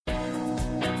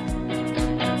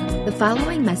The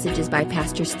following message is by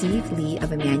Pastor Steve Lee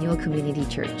of Emmanuel Community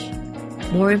Church.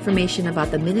 More information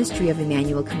about the ministry of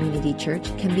Emmanuel Community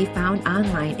Church can be found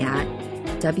online at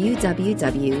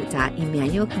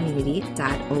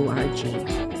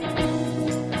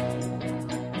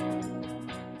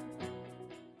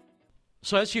www.emmanuelcommunity.org.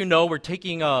 So as you know, we're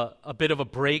taking a bit of a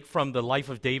break from the Life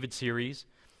of David series,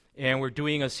 and we're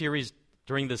doing a series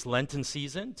during this Lenten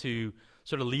season to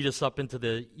sort of lead us up into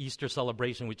the Easter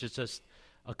celebration, which is just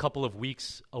a couple of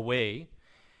weeks away.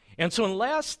 And so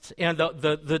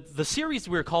the series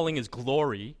we're calling is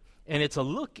Glory, and it's a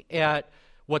look at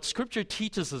what Scripture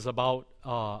teaches us about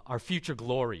our future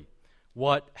glory,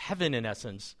 what heaven, in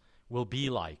essence, will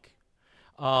be like.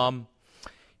 In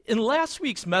last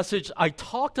week's message, I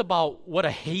talked about what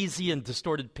a hazy and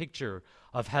distorted picture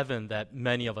of heaven that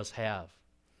many of us have.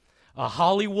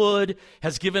 Hollywood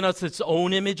has given us its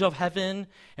own image of heaven,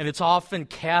 and it's often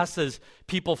cast as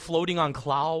people floating on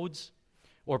clouds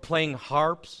or playing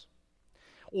harps.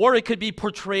 Or it could be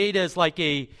portrayed as like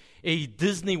a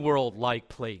Disney World-like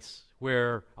place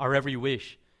where our every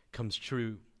wish comes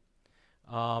true.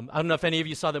 I don't know if any of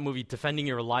you saw the movie Defending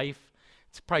Your Life.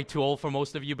 It's probably too old for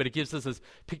most of you, but it gives us this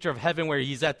picture of heaven where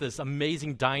he's at this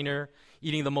amazing diner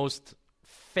eating the most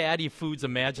fatty foods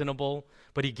imaginable,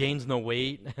 but he gains no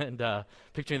weight, and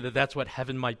picturing that that's what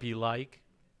heaven might be like.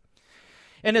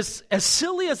 And as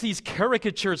silly as these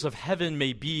caricatures of heaven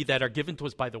may be that are given to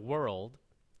us by the world,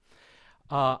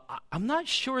 I'm not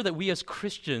sure that we as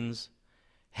Christians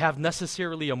have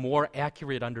necessarily a more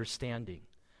accurate understanding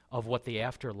of what the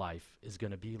afterlife is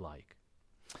going to be like.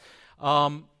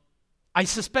 I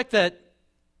suspect that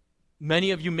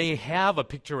many of you may have a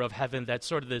picture of heaven that's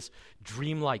sort of this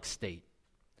dreamlike state,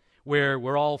 where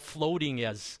we're all floating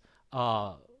as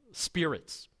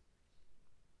spirits.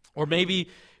 Or maybe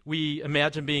we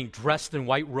imagine being dressed in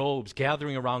white robes,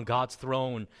 gathering around God's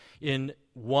throne in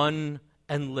one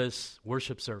endless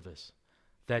worship service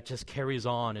that just carries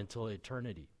on until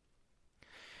eternity.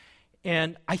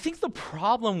 And I think the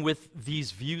problem with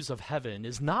these views of heaven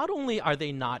is not only are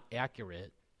they not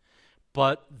accurate,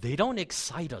 but they don't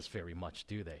excite us very much,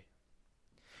 do they?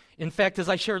 In fact, as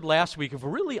I shared last week, if we're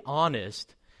really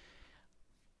honest,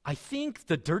 I think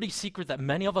the dirty secret that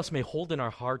many of us may hold in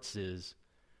our hearts is,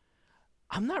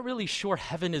 I'm not really sure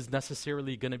heaven is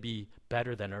necessarily going to be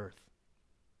better than earth.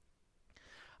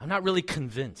 I'm not really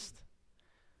convinced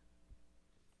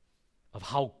of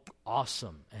how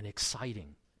awesome and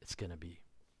exciting it's going to be.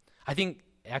 I think,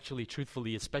 actually,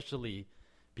 truthfully, especially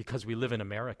because we live in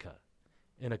America,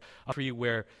 in a country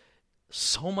where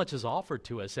so much is offered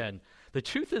to us. And the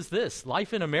truth is this,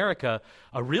 life in America,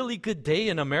 a really good day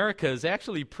in America is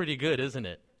actually pretty good, isn't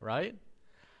it? Right?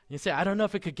 You say, I don't know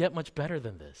if it could get much better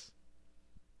than this.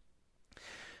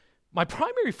 My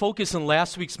primary focus in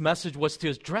last week's message was to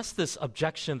address this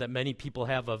objection that many people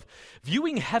have of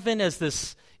viewing heaven as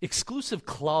this exclusive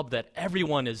club that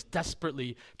everyone is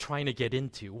desperately trying to get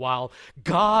into, while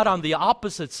God, on the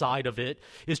opposite side of it,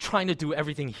 is trying to do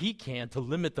everything he can to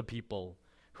limit the people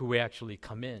who actually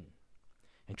come in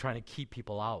and trying to keep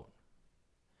people out.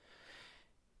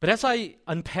 But as I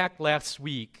unpacked last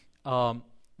week, the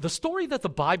story that the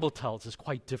Bible tells is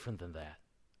quite different than that.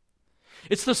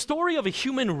 It's the story of a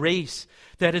human race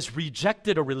that has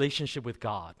rejected a relationship with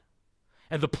God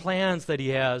and the plans that he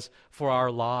has for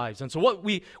our lives. And so what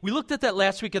we looked at that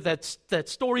last week, at that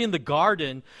story in the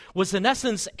garden, was in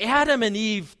essence Adam and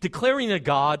Eve declaring to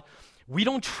God, we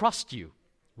don't trust you.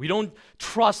 We don't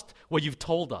trust what you've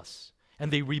told us.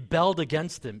 And they rebelled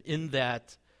against him in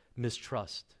that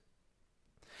mistrust.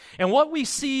 And what we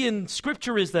see in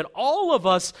Scripture is that all of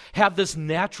us have this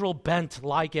natural bent,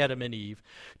 like Adam and Eve,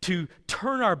 to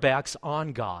turn our backs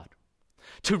on God,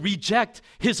 to reject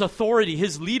his authority,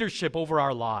 his leadership over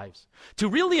our lives, to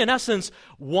really, in essence,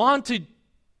 want to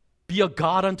be a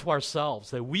God unto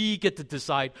ourselves, that we get to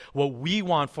decide what we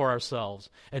want for ourselves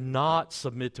and not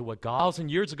submit to what God. 1,000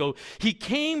 years ago, he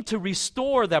came to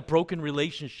restore that broken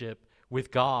relationship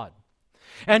with God.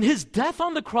 And his death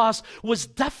on the cross was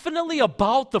definitely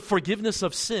about the forgiveness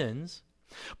of sins,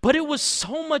 but it was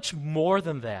so much more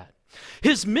than that.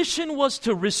 His mission was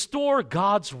to restore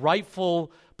God's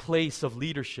rightful place of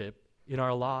leadership in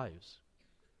our lives.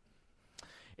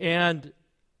 And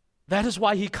that is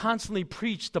why he constantly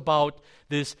preached about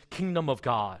this kingdom of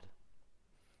God,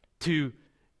 to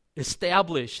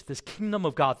establish this kingdom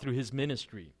of God through his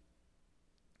ministry.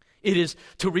 It is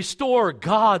to restore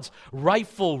God's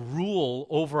rightful rule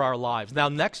over our lives. Now,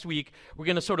 next week, we're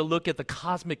going to sort of look at the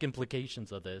cosmic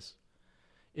implications of this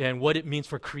and what it means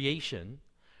for creation.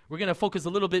 We're going to focus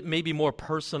a little bit maybe more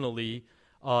personally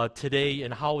today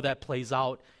and how that plays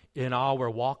out in our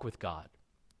walk with God.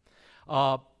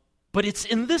 But it's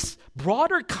in this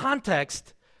broader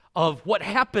context of what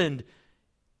happened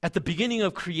at the beginning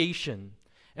of creation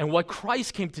and what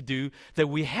Christ came to do that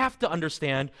we have to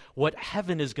understand what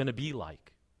heaven is going to be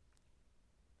like.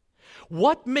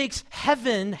 What makes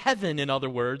heaven, heaven, in other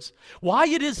words, why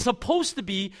it is supposed to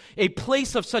be a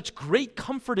place of such great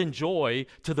comfort and joy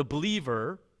to the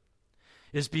believer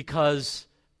is because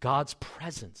God's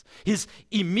presence, his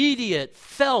immediate,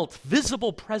 felt,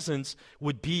 visible presence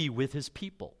would be with his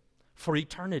people for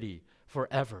eternity,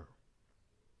 forever.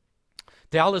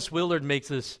 Dallas Willard makes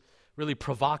this really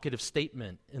provocative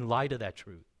statement in light of that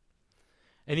truth.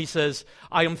 And he says,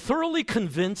 I am thoroughly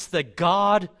convinced that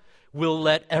God will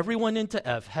let everyone into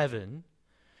heaven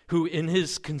who, in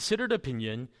his considered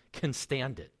opinion, can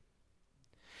stand it.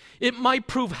 It might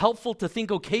prove helpful to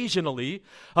think occasionally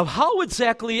of how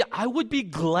exactly I would be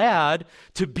glad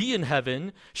to be in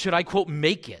heaven should I, quote,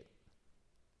 make it.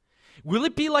 Will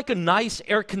it be like a nice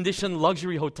air-conditioned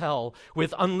luxury hotel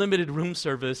with unlimited room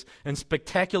service and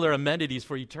spectacular amenities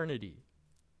for eternity?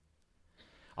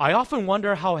 I often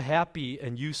wonder how happy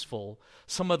and useful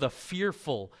some of the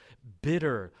fearful,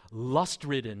 bitter,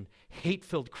 lust-ridden,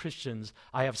 hate-filled Christians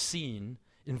I have seen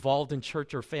involved in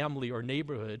church or family or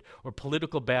neighborhood or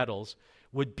political battles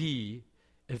would be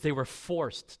if they were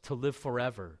forced to live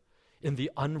forever in the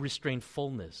unrestrained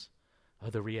fullness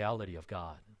of the reality of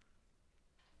God.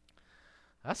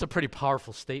 That's a pretty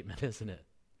powerful statement, isn't it?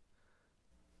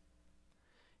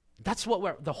 That's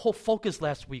what the whole focus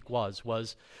last week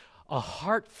was a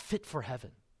heart fit for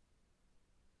heaven.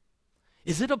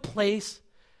 Is it a place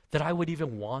that I would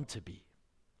even want to be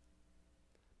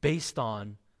based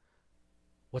on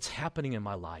what's happening in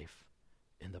my life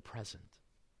in the present?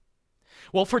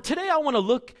 Well, for today, I want to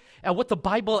look at what the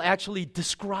Bible actually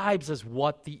describes as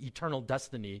what the eternal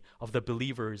destiny of the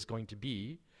believer is going to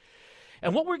be.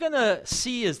 And what we're going to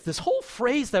see is this whole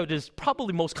phrase that is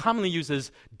probably most commonly used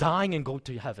is dying and go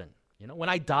to heaven. You know, when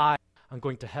I die, I'm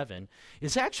going to heaven,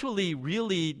 is actually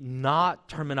really not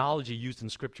terminology used in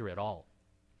Scripture at all.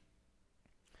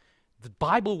 The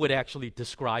Bible would actually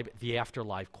describe the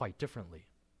afterlife quite differently.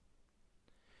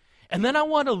 And then I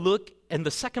want to look in the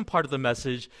second part of the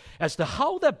message as to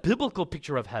how that biblical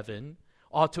picture of heaven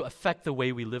ought to affect the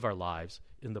way we live our lives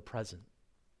in the present.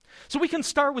 So we can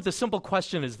start with a simple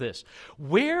question is this: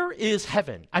 where is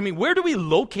heaven? I mean, where do we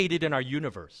locate it in our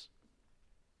universe?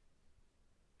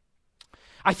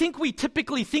 I think we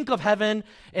typically think of heaven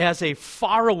as a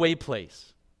faraway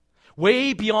place,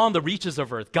 way beyond the reaches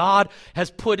of earth. God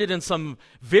has put it in some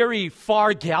very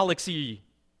far galaxy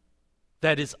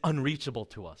that is unreachable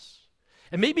to us.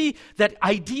 And maybe that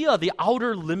idea, the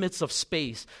outer limits of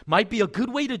space, might be a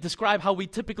good way to describe how we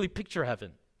typically picture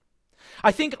heaven.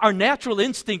 I think our natural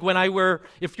instinct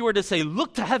if you were to say,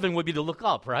 look to heaven, would be to look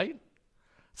up, right?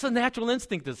 It's a natural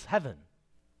instinct, is heaven.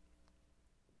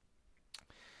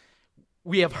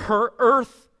 We have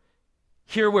earth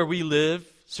here where we live,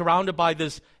 surrounded by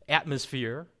this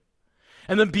atmosphere.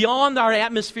 And then beyond our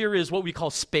atmosphere is what we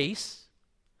call space.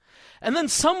 And then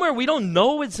somewhere we don't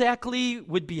know exactly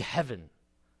would be heaven,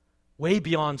 way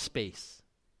beyond space.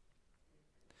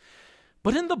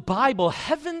 But in the Bible,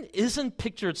 heaven isn't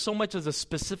pictured so much as a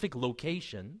specific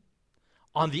location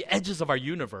on the edges of our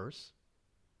universe,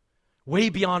 way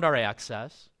beyond our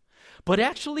access, but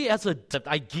actually as that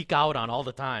I geek out on all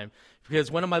the time,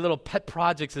 because one of my little pet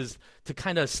projects is to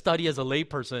kind of study as a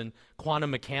layperson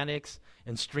quantum mechanics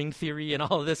and string theory and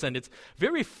all of this, and it's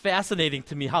very fascinating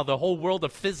to me how the whole world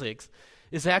of physics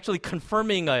is actually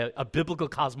confirming a biblical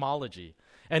cosmology.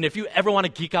 And if you ever want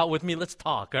to geek out with me, let's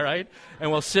talk, all right?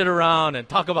 And we'll sit around and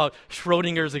talk about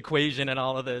Schrodinger's equation and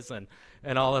all of this and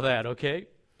all of that, okay?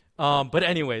 But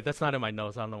anyway, that's not in my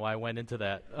notes. I don't know why I went into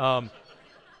that.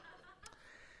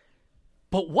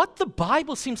 But what the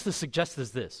Bible seems to suggest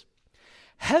is this.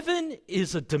 Heaven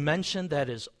is a dimension that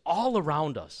is all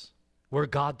around us, where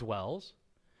God dwells,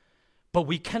 but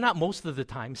we cannot most of the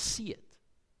time see it.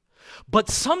 But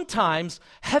sometimes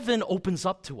heaven opens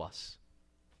up to us.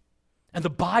 And the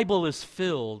Bible is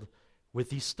filled with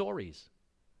these stories.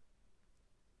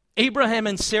 Abraham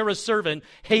and Sarah's servant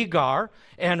Hagar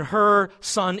and her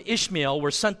son Ishmael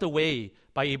were sent away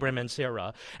by Abraham and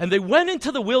Sarah. And they went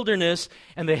into the wilderness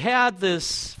and they had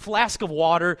this flask of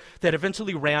water that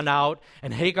eventually ran out.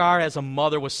 And Hagar, as a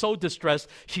mother, was so distressed,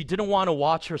 she didn't want to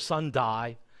watch her son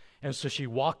die. And so she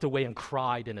walked away and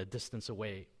cried in a distance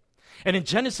away. And in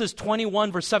Genesis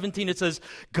 21, verse 17, it says,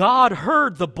 God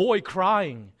heard the boy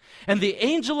crying, and the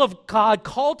angel of God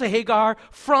called to Hagar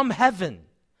from heaven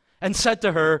and said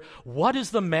to her, what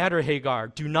is the matter, Hagar?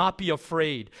 Do not be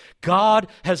afraid. God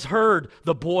has heard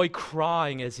the boy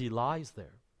crying as he lies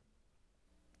there.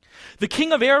 The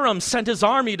king of Aram sent his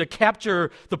army to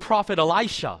capture the prophet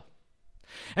Elisha.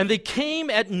 And they came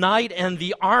at night, and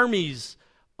the armies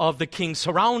of the king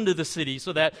surrounded the city,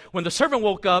 so that when the servant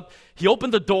woke up, he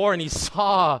opened the door and he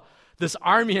saw this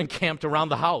army encamped around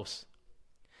the house.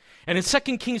 And in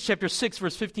 2 Kings chapter 6,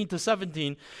 verse 15 to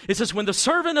 17, it says, when the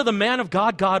servant of the man of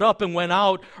God got up and went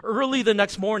out early the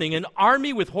next morning, an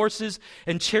army with horses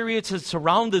and chariots had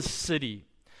surrounded the city.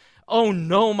 Oh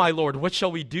no, my lord, what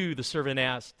shall we do? The servant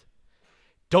asked.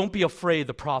 Don't be afraid,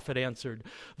 the prophet answered.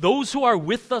 Those who are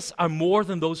with us are more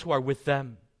than those who are with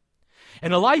them.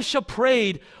 And Elisha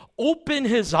prayed, open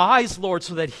his eyes, Lord,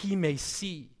 so that he may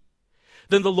see.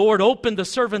 Then the Lord opened the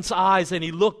servant's eyes, and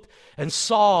he looked and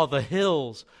saw the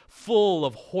hills full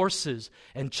of horses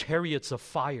and chariots of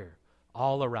fire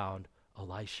all around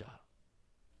Elisha.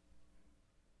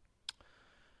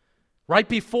 Right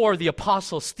before the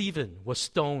apostle Stephen was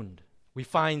stoned, we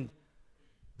find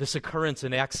this occurrence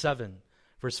in Acts 7,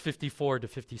 verse 54 to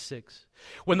 56.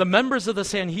 When the members of the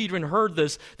Sanhedrin heard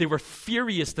this, they were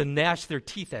furious and gnashed their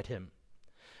teeth at him.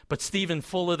 But Stephen,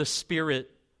 full of the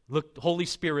Spirit, Holy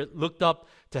Spirit, looked up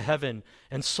to heaven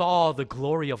and saw the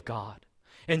glory of God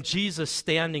and Jesus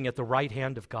standing at the right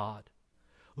hand of God.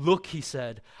 Look, he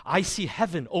said, I see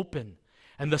heaven open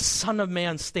and the Son of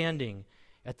Man standing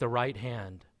at the right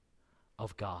hand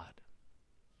of God.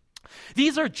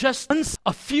 These are just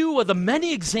a few of the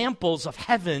many examples of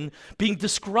heaven being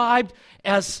described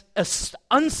as an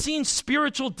unseen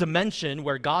spiritual dimension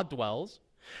where God dwells,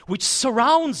 which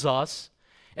surrounds us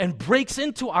and breaks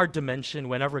into our dimension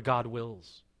whenever God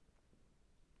wills.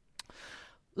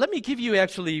 Let me give you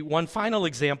actually one final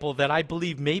example that I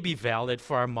believe may be valid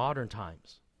for our modern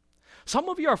times. Some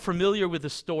of you are familiar with the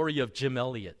story of Jim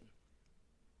Elliot.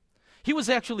 He was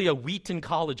actually a Wheaton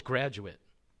College graduate.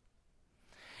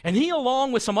 And he,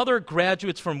 along with some other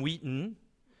graduates from Wheaton,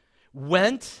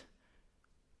 went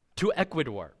to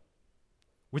Ecuador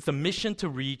with a mission to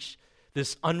reach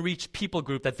this unreached people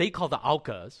group that they call the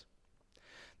Aucas.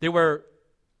 They were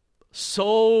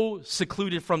so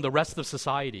secluded from the rest of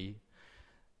society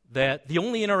that the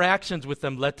only interactions with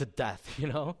them led to death,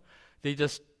 They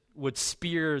just would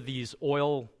spear these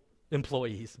oil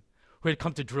employees who had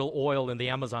come to drill oil in the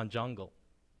Amazon jungle.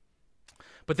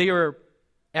 But they were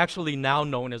actually now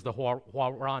known as the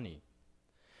Huarani.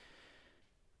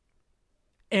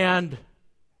 And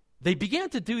they began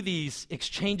to do these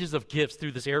exchanges of gifts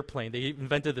through this airplane. They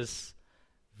invented this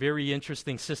very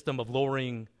interesting system of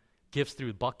lowering gifts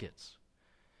through buckets.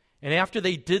 And after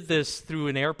they did this through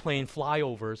an airplane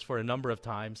flyovers for a number of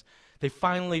times, they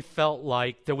finally felt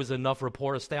like there was enough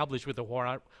rapport established with the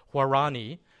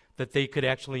Huarani that they could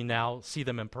actually now see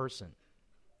them in person.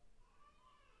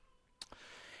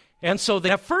 And so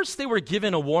at first they were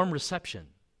given a warm reception.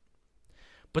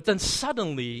 But then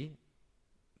suddenly,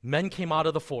 men came out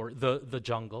of the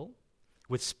jungle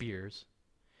with spears,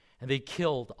 and they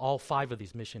killed all 5 of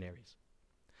these missionaries.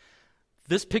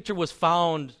 This picture was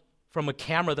found from a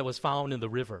camera that was found in the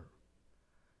river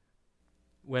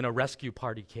when a rescue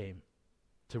party came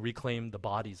to reclaim the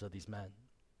bodies of these men.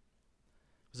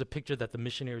 It was a picture that the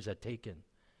missionaries had taken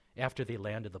after they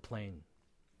landed the plane.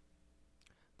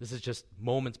 This is just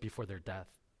moments before their death.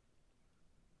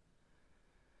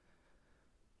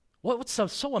 What's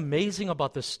so amazing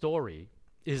about this story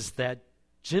is that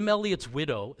Jim Elliot's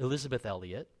widow, Elizabeth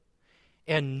Elliot,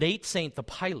 and Nate Saint, the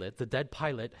pilot, the dead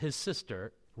pilot, his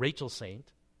sister, Rachel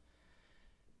Saint,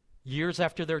 years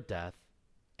after their death,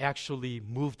 actually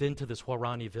moved into this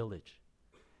Huarani village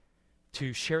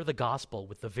to share the gospel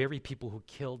with the very people who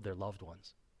killed their loved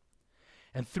ones.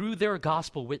 And through their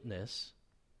gospel witness,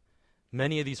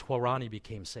 many of these Huarani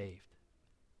became saved.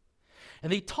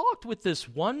 And they talked with this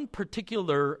one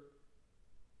particular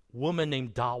woman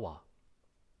named Dawa.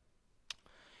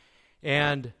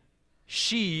 And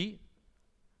she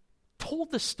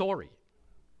told the story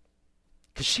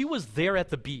because she was there at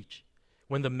the beach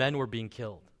when the men were being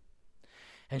killed.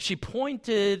 And she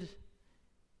pointed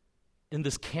in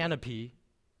this canopy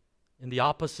in the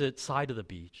opposite side of the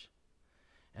beach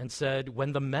and said,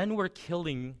 when the men were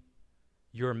killing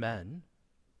your men,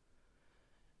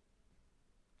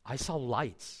 I saw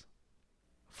lights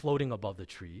floating above the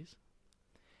trees,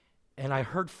 and I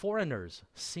heard foreigners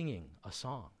singing a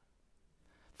song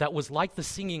that was like the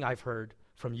singing I've heard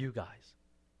from you guys.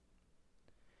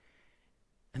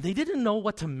 And they didn't know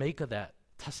what to make of that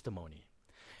testimony.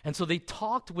 And so they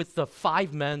talked with the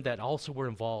 5 men that also were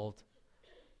involved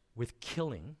with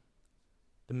killing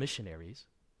the missionaries.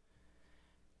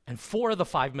 And 4 of the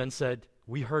 5 men said,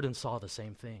 we heard and saw the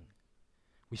same thing.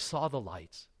 We saw the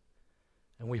lights,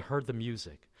 and we heard the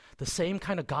music. The same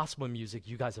kind of gospel music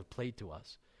you guys have played to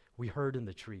us. we heard in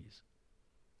the trees.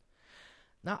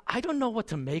 Now, I don't know what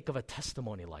to make of a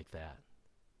testimony like that.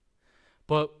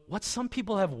 But what some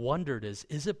people have wondered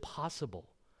is it possible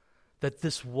that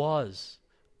this was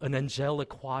an angelic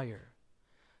choir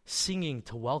singing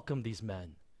to welcome these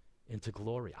men into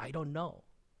glory? I don't know,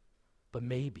 but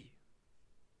maybe.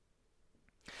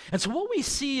 And so what we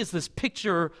see is this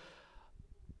picture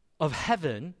of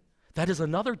heaven that is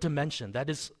another dimension that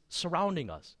is surrounding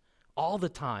us all the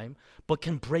time, but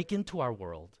can break into our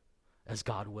world as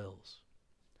God wills.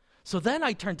 So then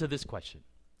I turn to this question.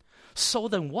 So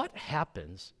then what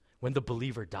happens when the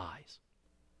believer dies?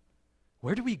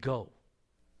 Where do we go?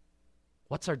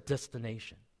 What's our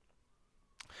destination?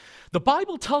 The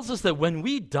Bible tells us that when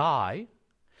we die,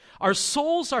 our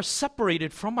souls are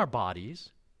separated from our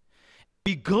bodies.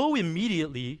 We go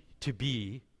immediately to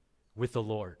be with the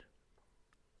Lord.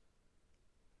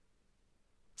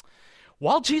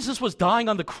 While Jesus was dying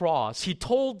on the cross, he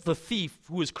told the thief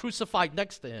who was crucified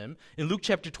next to him, in Luke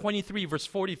chapter 23, verse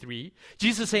 43,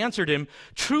 Jesus answered him,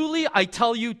 "Truly I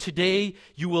tell you, today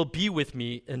you will be with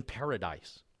me in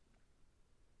paradise."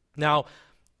 Now,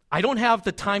 I don't have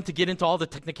the time to get into all the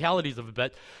technicalities of it,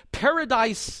 but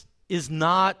paradise is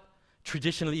not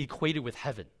traditionally equated with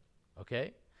heaven,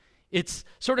 okay? It's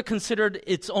sort of considered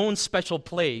its own special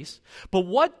place. But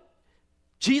what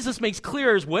Jesus makes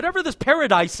clear is whatever this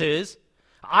paradise is,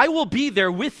 I will be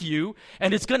there with you,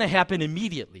 and it's going to happen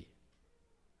immediately.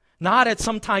 Not at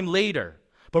some time later,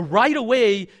 but right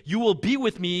away, you will be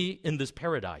with me in this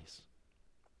paradise.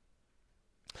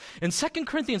 In 2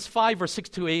 Corinthians 5, verse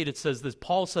 6-8, it says this,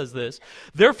 Paul says this,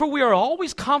 "Therefore we are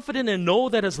always confident and know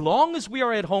that as long as we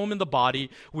are at home in the body,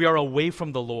 we are away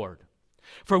from the Lord.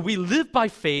 For we live by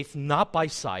faith, not by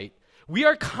sight. We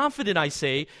are confident, I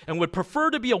say, and would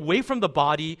prefer to be away from the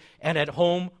body and at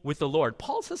home with the Lord."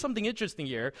 Paul says something interesting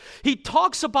here. He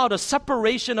talks about a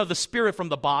separation of the spirit from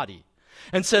the body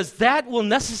and says that will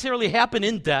necessarily happen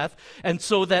in death, and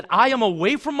so that I am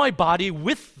away from my body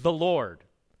with the Lord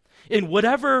in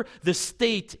whatever the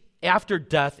state after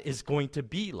death is going to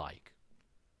be like.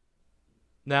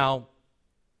 Now,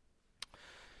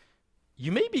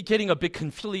 you may be getting a bit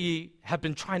confused, have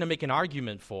been trying to make an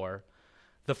argument for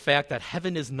the fact that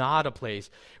heaven is not a place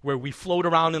where we float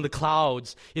around in the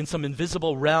clouds in some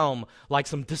invisible realm like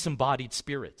some disembodied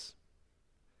spirits.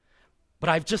 But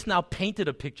I've just now painted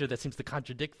a picture that seems to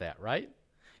contradict that, right?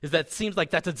 It seems like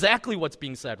that's exactly what's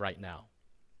being said right now.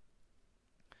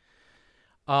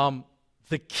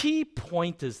 The key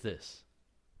point is this,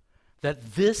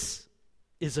 that this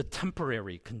is a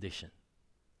temporary condition.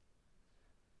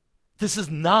 This is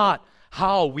not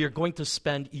how we are going to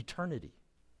spend eternity.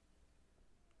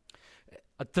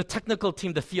 The technical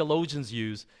term the theologians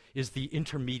use is the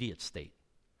intermediate state.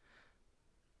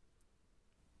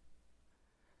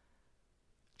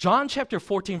 John chapter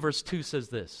 14, verse 2 says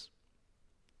this.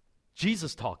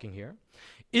 Jesus talking here.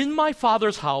 "In my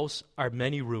Father's house are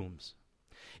many rooms.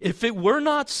 If it were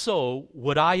not so,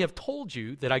 would I have told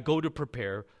you that I go to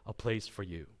prepare a place for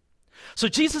you?" So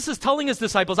Jesus is telling his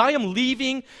disciples, I am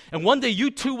leaving, and one day you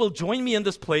too will join me in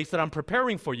this place that I'm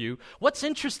preparing for you. What's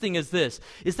interesting is this,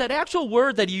 is that actual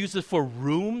word that he uses for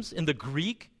rooms in the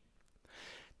Greek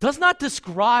does not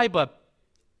describe a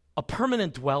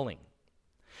permanent dwelling.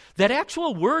 That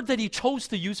actual word that he chose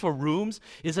to use for rooms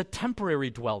is a temporary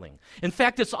dwelling. In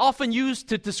fact, it's often used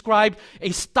to describe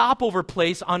a stopover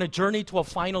place on a journey to a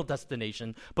final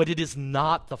destination, but it is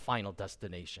not the final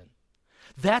destination.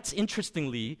 That's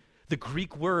interestingly the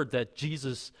Greek word that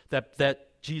Jesus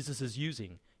is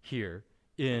using here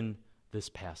in this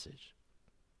passage.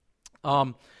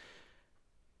 So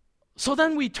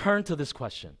then we turn to this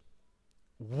question.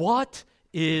 What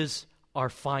is our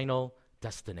final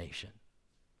destination?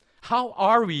 How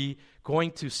are we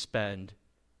going to spend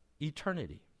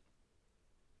eternity?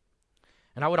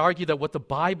 And I would argue that what the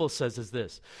Bible says is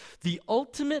this. The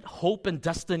ultimate hope and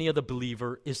destiny of the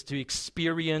believer is to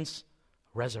experience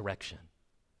resurrection.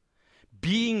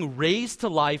 Being raised to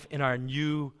life in our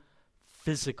new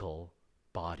physical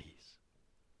bodies.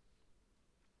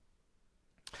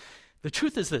 The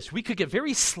truth is this, we could get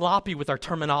very sloppy with our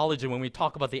terminology when we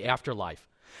talk about the afterlife.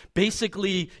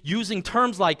 Basically using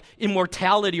terms like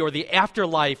immortality or the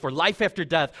afterlife or life after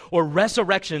death or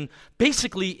resurrection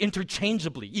basically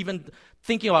interchangeably, even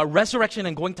thinking about resurrection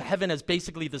and going to heaven as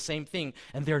basically the same thing,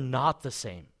 and they're not the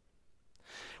same.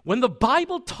 When the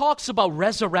Bible talks about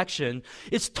resurrection,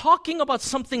 it's talking about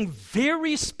something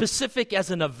very specific as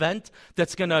an event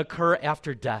that's going to occur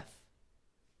after death.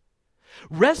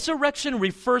 Resurrection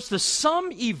refers to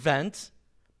some event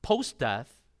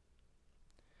post-death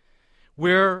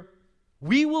where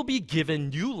we will be given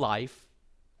new life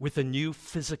with a new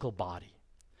physical body,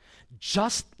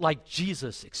 just like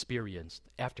Jesus experienced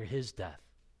after his death.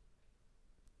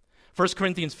 1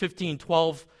 Corinthians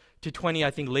 15:12 to 20, I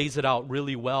think, lays it out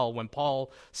really well when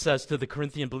Paul says to the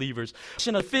Corinthian believers,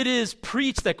 if it is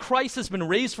preached that Christ has been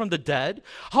raised from the dead,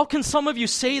 how can some of you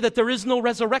say that there is no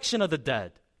resurrection of the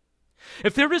dead?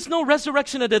 If there is no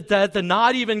resurrection of the dead, then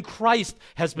not even Christ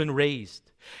has been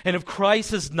raised. And if Christ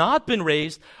has not been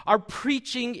raised, our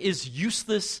preaching is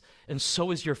useless, and so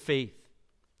is your faith.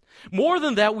 More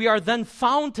than that, we are then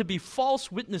found to be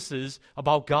false witnesses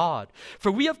about God.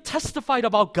 For we have testified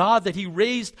about God that he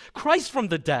raised Christ from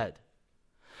the dead.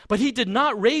 But he did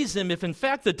not raise him if in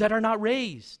fact the dead are not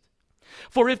raised.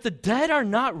 For if the dead are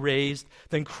not raised,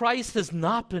 then Christ has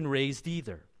not been raised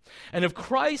either. And if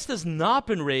Christ has not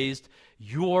been raised,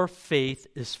 your faith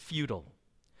is futile.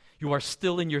 You are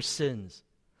still in your sins.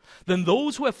 Then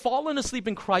those who have fallen asleep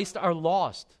in Christ are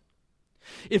lost.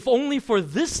 If only for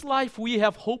this life we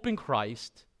have hope in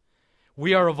Christ,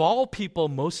 we are of all people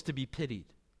most to be pitied.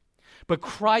 But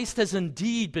Christ has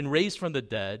indeed been raised from the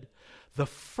dead, the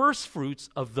first fruits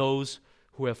of those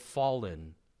who have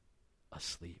fallen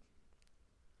asleep.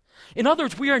 In other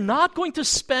words, we are not going to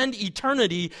spend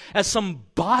eternity as some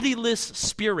bodiless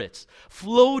spirits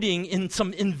floating in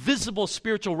some invisible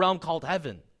spiritual realm called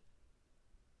heaven.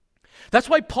 That's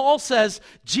why Paul says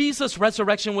Jesus'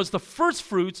 resurrection was the first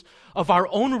fruits of our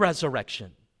own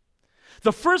resurrection.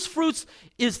 The first fruits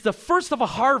is the first of a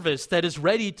harvest that is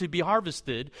ready to be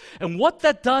harvested. And what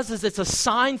that does is it's a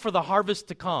sign for the harvest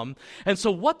to come. And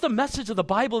so what the message of the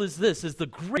Bible is this, is the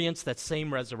experience that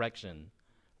same resurrection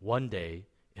one day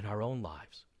in our own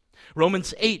lives.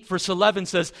 Romans 8 verse 11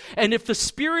 says, and if the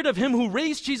spirit of him who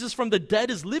raised Jesus from the dead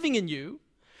is living in you,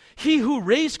 he who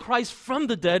raised Christ from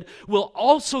the dead will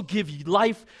also give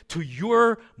life to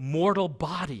your mortal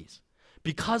bodies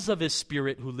because of his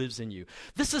spirit who lives in you.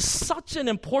 This is such an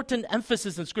important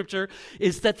emphasis in Scripture,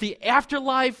 is that the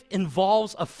afterlife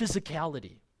involves a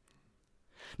physicality,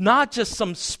 not just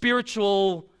some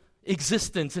spiritual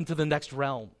existence into the next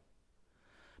realm.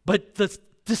 But the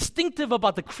distinctive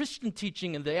about the Christian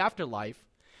teaching in the afterlife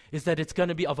is that it's going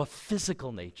to be of a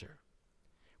physical nature.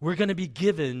 We're going to be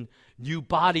given new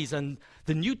bodies, and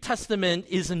the New Testament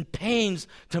is in pains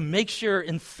to make sure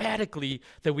emphatically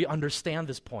that we understand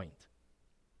this point.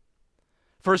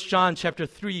 1 John chapter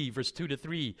 3, verse 2 to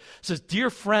 3 says,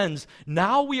 dear friends,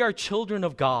 now we are children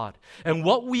of God, and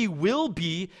what we will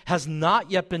be has not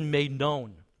yet been made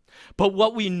known. But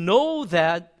we know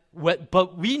that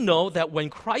when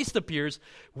Christ appears,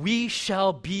 we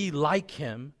shall be like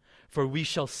him, for we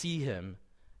shall see him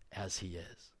as he is.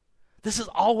 This is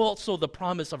also the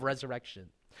promise of resurrection.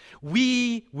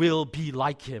 We will be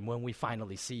like him when we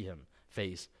finally see him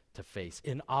face to face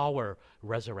in our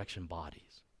resurrection bodies.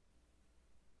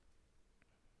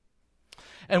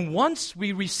 And once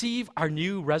we receive our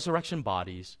new resurrection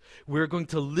bodies, we're going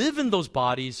to live in those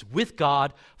bodies with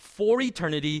God for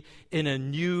eternity in a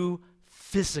new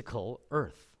physical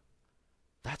earth.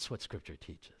 That's what Scripture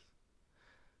teaches.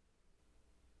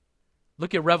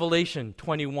 Look at Revelation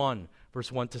 21,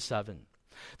 verse 1 to 7.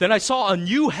 Then I saw a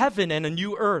new heaven and a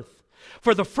new earth,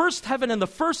 for the first heaven and the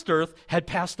first earth had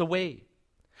passed away,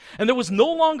 and there was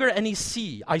no longer any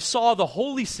sea. I saw the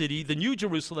holy city, the new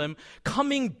Jerusalem,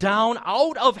 coming down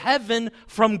out of heaven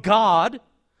from God,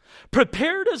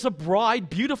 prepared as a bride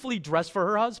beautifully dressed for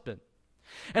her husband.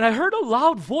 And I heard a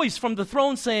loud voice from the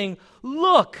throne saying,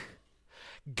 look,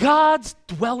 God's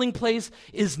dwelling place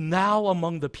is now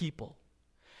among the people,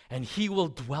 and he will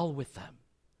dwell with them.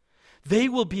 They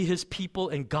will be his people,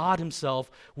 and God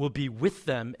himself will be with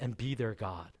them and be their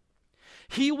God.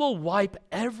 He will wipe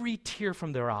every tear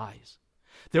from their eyes.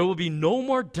 There will be no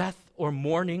more death or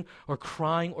mourning or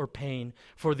crying or pain,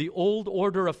 for the old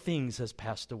order of things has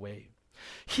passed away.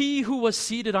 He who was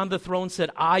seated on the throne said,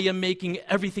 I am making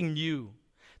everything new.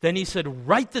 Then he said,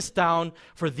 write this down,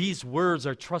 for these words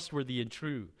are trustworthy and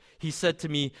true. He said to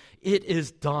me, it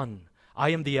is done. I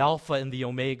am the Alpha and the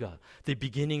Omega, the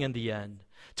beginning and the end.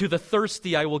 To the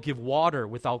thirsty I will give water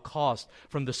without cost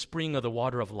from the spring of the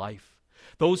water of life.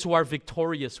 Those who are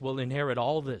victorious will inherit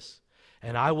all this,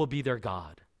 and I will be their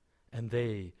God, and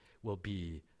they will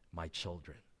be my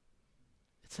children.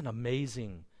 It's an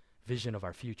amazing vision of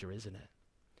our future, isn't it?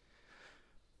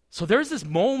 So there's this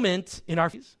moment in our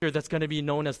future that's going to be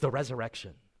known as the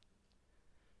resurrection,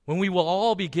 when we will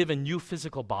all be given new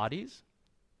physical bodies,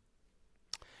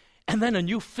 and then a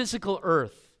new physical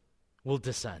earth will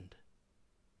descend.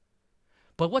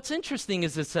 But what's interesting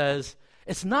is it says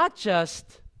it's not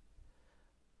just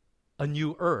a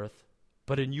new earth,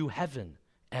 but a new heaven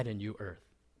and a new earth.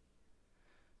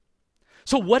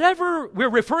 So whatever we're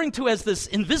referring to as this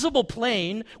invisible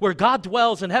plane where God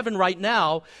dwells in heaven right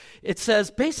now, it says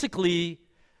basically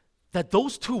that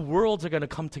those two worlds are going to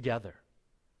come together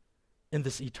in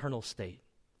this eternal state,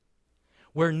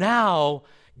 where now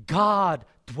God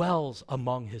dwells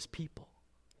among his people,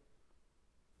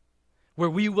 where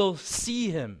we will see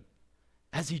him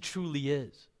as he truly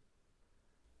is.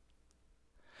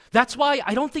 That's why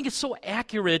I don't think it's so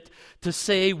accurate to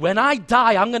say, when I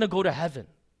die, I'm going to go to heaven.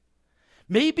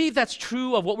 Maybe that's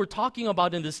true of what we're talking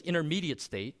about in this intermediate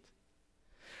state.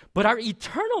 But our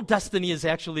eternal destiny is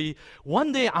actually,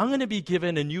 one day I'm going to be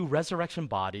given a new resurrection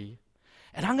body,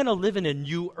 and I'm going to live in a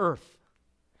new earth.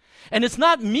 And it's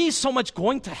not me so much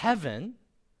going to heaven,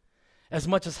 as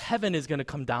much as heaven is going to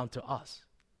come down to us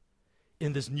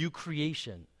in this new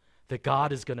creation that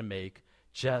God is going to make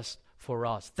just for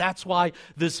us. That's why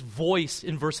this voice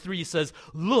in verse 3 says,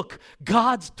 look,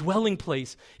 God's dwelling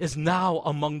place is now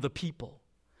among the people,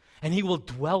 and he will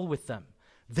dwell with them.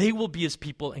 They will be his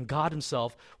people, and God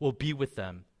himself will be with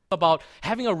them. About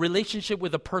having a relationship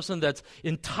with a person that's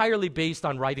entirely based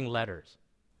on writing letters.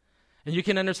 And you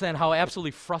can understand how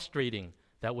absolutely frustrating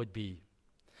that would be.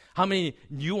 How many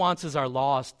nuances are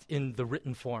lost in the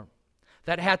written form.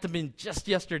 That had to have been just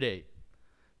yesterday.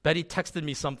 Betty texted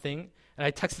me something, and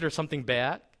I texted her something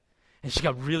back, and she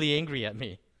got really angry at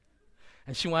me.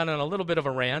 And she went on a little bit of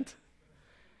a rant.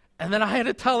 And then I had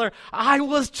to tell her, I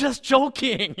was just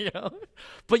joking,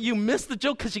 But you missed the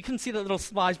joke because you couldn't see that little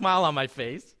smile on my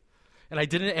face. And I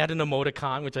didn't add an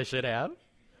emoticon, which I should have.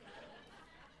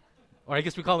 Or I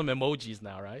guess we call them emojis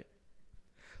now, right?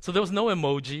 So there was no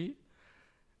emoji.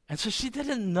 And so she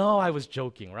didn't know I was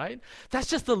joking, right? That's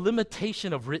just the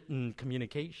limitation of written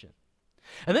communication.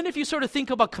 And then if you sort of think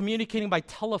about communicating by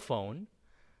telephone,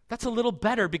 that's a little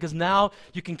better because now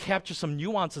you can capture some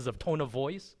nuances of tone of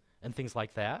voice and things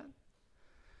like that.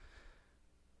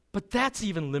 But that's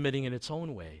even limiting in its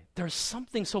own way. There's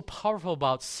something so powerful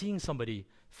about seeing somebody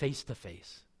face to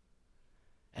face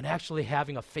and actually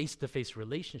having a face-to-face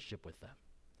relationship with them.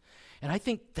 And I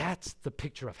think that's the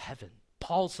picture of heaven.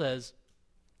 Paul says,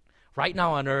 right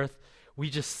now on earth, we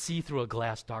just see through a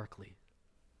glass darkly.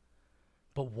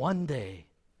 But one day,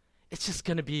 it's just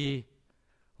going to be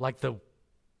like the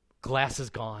glass is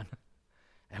gone,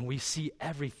 and we see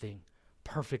everything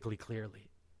perfectly clearly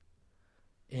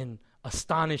in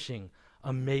astonishing,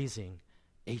 amazing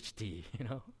HD,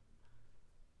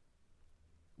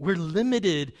 We're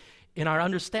limited in our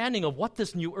understanding of what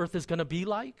this new earth is going to be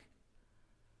like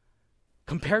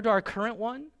compared to our current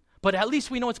one, but at least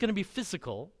we know it's going to be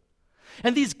physical.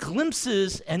 And these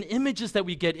glimpses and images that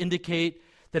we get indicate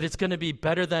that it's going to be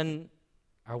better than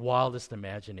our wildest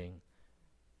imagining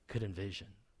could envision.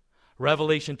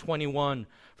 Revelation 21,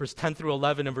 verse 10 through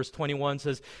 11 and verse 21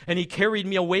 says, and he carried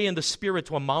me away in the spirit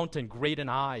to a mountain great and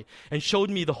high, and showed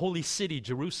me the holy city,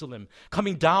 Jerusalem,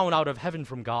 coming down out of heaven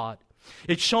from God.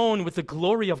 It shone with the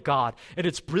glory of God, and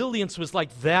its brilliance was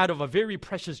like that of a very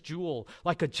precious jewel,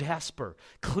 like a jasper,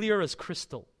 clear as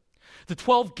crystal. The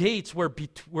 12 gates were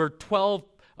 12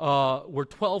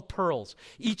 pearls,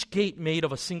 each gate made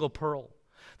of a single pearl.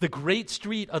 The great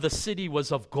street of the city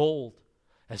was of gold,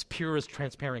 as pure as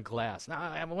transparent glass.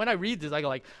 Now, when I read this, I go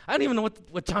like, I don't even know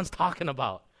what John's talking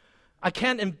about. I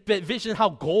can't envision how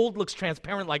gold looks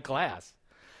transparent like glass.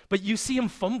 But you see him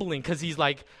fumbling because he's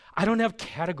like, I don't have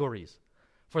categories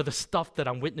for the stuff that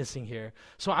I'm witnessing here.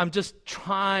 So I'm just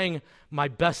trying my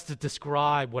best to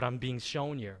describe what I'm being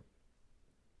shown here.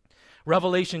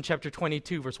 Revelation chapter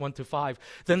 22, verse 1 to 5.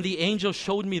 Then the angel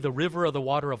showed me the river of the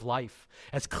water of life,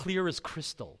 as clear as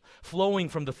crystal, flowing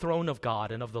from the throne of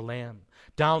God and of the Lamb,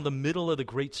 down the middle of the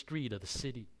great street of the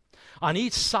city. On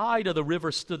each side of the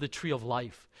river stood the tree of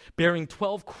life, bearing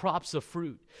 12 crops of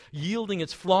fruit, yielding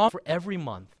its flower for every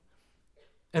month.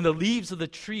 And the leaves of the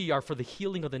tree are for the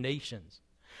healing of the nations.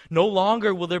 No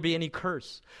longer will there be any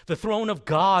curse. The throne of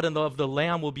God and of the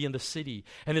Lamb will be in the city,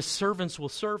 and his servants will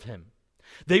serve him.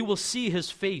 They will see his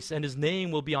face, and his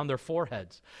name will be on their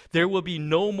foreheads. There will be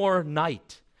no more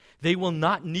night. They will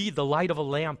not need the light of a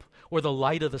lamp or the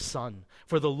light of the sun,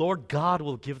 for the Lord God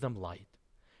will give them light,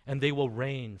 and they will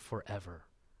reign forever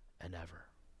and ever.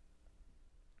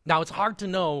 Now, it's hard to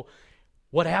know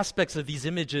what aspects of these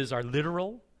images are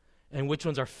literal and which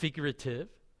ones are figurative,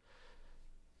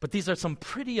 but these are some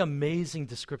pretty amazing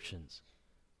descriptions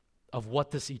of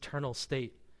what this eternal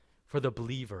state for the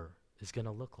believer is going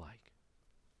to look like.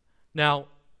 Now,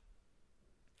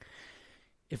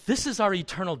 if this is our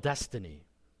eternal destiny,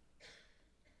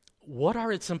 what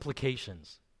are its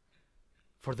implications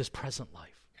for this present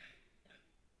life?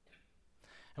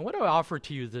 And what I offer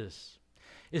to you this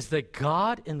is that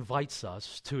God invites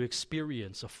us to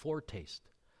experience a foretaste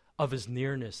of his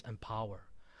nearness and power,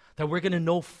 that we're going to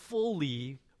know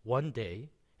fully one day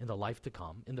in the life to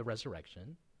come, in the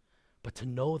resurrection, but to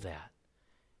know that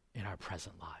in our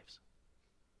present lives.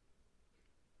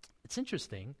 It's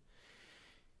interesting.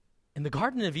 In the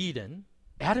Garden of Eden,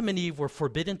 Adam and Eve were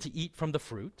forbidden to eat from the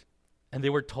fruit, and they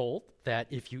were told that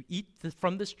if you eat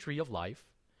from this tree of life,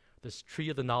 this tree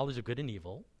of the knowledge of good and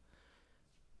evil,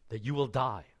 that you will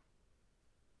die.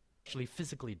 Actually,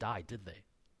 physically die, did they?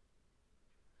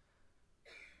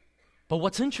 But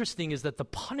what's interesting is that the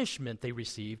punishment they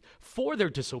received for their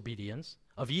disobedience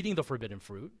of eating the forbidden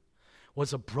fruit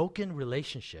was a broken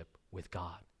relationship with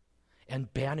God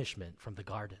and banishment from the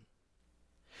garden.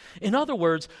 In other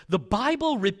words, the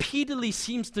Bible repeatedly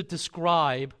seems to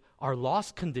describe our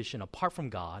lost condition apart from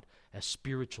God as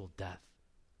spiritual death,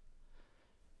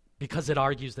 because it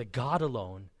argues that God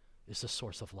alone is the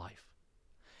source of life.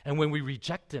 And when we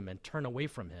reject him and turn away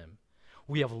from him,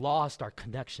 we have lost our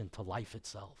connection to life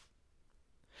itself.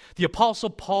 The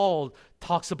Apostle Paul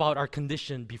talks about our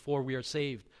condition before we are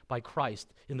saved by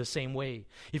Christ in the same way.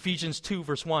 Ephesians 2,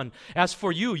 verse 1, as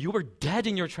for you, you were dead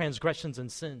in your transgressions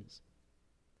and sins.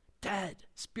 Dead,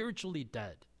 spiritually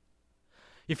dead.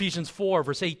 Ephesians 4,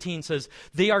 verse 18 says,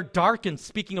 they are darkened,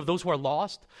 speaking of those who are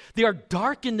lost, they are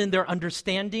darkened in their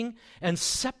understanding and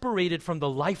separated from the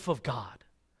life of God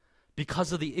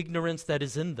because of the ignorance that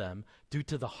is in them due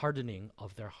to the hardening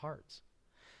of their hearts.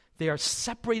 They are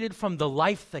separated from the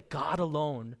life that God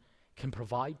alone can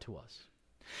provide to us.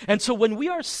 And so when we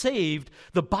are saved,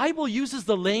 the Bible uses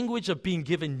the language of being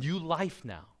given new life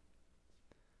now.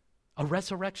 A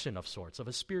resurrection of sorts, of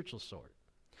a spiritual sort.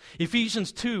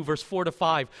 Ephesians 2, verse 4 to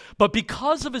 5. But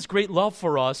because of his great love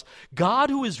for us, God,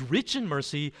 who is rich in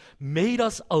mercy, made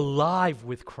us alive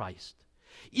with Christ.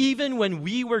 Even when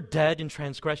we were dead in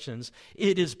transgressions,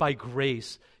 it is by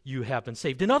grace you have been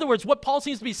saved. In other words, what Paul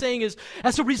seems to be saying is,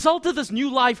 as a result of this new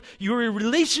life, your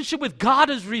relationship with God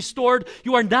is restored.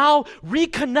 You are now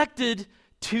reconnected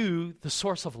to the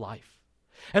source of life.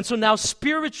 And so now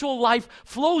spiritual life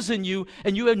flows in you,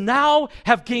 and you now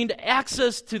have gained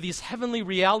access to these heavenly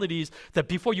realities that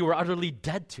before you were utterly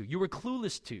dead to, you were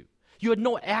clueless to, you had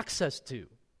no access to.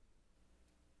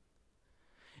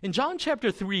 In John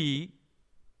chapter 3,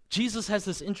 Jesus has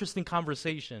this interesting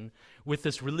conversation with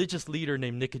this religious leader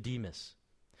named Nicodemus,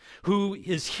 who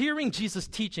is hearing Jesus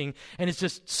teaching and is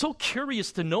just so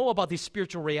curious to know about these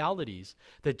spiritual realities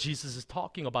that Jesus is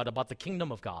talking about the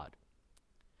kingdom of God.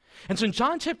 And so in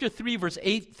John chapter 3, verse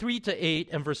 3 to 8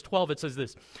 and verse 12, it says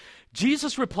this,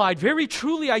 Jesus replied, very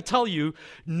truly I tell you,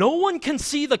 no one can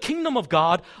see the kingdom of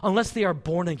God unless they are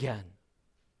born again.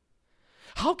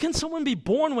 How can someone be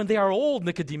born when they are old?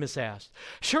 Nicodemus asked.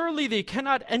 Surely they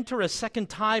cannot enter a second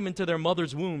time into their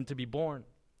mother's womb to be born.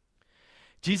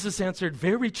 Jesus answered,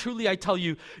 very truly I tell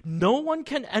you, no one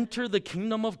can enter the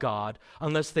kingdom of God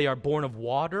unless they are born of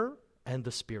water and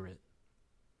the Spirit.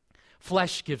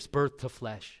 Flesh gives birth to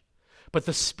flesh, but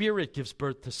the Spirit gives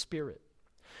birth to spirit.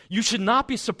 You should not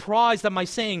be surprised at my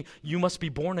saying, you must be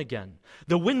born again.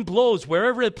 The wind blows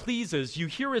wherever it pleases. You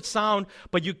hear its sound,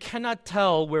 but you cannot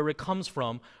tell where it comes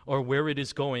from or where it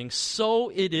is going. So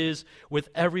it is with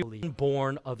everyone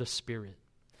born of the Spirit.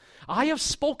 I have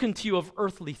spoken to you of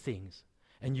earthly things,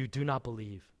 and you do not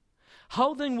believe.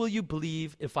 How then will you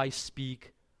believe if I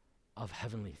speak of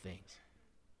heavenly things?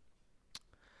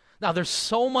 Now, there's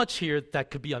so much here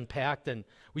that could be unpacked, and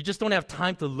we just don't have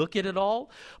time to look at it all.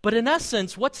 But in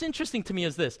essence, what's interesting to me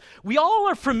is this. We all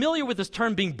are familiar with this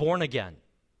term being born again.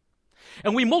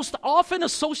 And we most often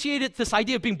associate this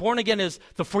idea of being born again as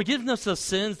the forgiveness of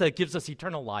sins that gives us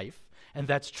eternal life, and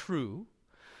that's true.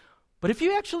 But if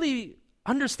you actually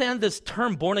understand this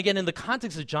term born again in the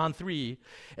context of John 3,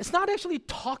 it's not actually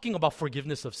talking about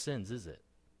forgiveness of sins, is it?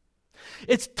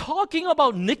 It's talking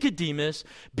about Nicodemus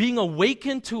being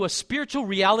awakened to a spiritual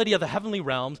reality of the heavenly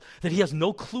realms that he has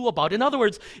no clue about. In other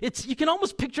words, you can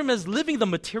almost picture him as living the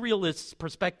materialist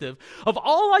perspective of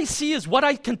all I see is what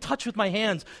I can touch with my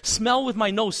hands, smell with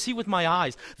my nose, see with my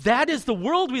eyes. That is the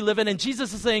world we live in, and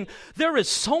Jesus is saying, there is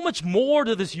so much more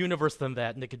to this universe than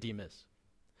that, Nicodemus.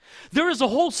 There is a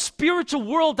whole spiritual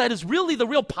world that is really the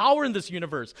real power in this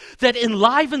universe, that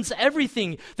enlivens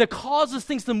everything, that causes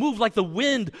things to move like the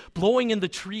wind blowing in the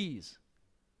trees.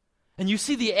 And you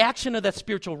see the action of that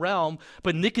spiritual realm,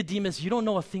 but Nicodemus, you don't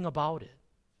know a thing about it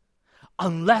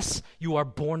unless you are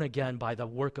born again by the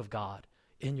work of God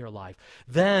in your life.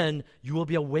 Then you will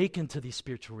be awakened to these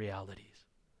spiritual realities.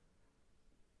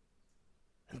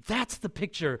 And that's the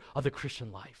picture of the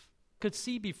Christian life. Could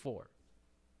see before.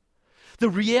 The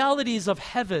realities of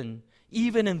heaven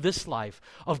even in this life,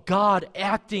 of God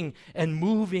acting and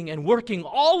moving and working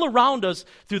all around us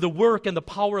through the work and the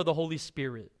power of the Holy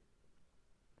Spirit.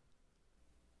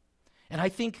 And I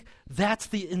think that's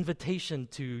the invitation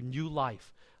to new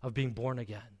life of being born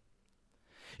again,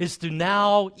 is to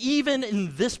now, even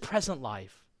in this present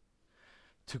life,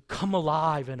 to come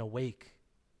alive and awake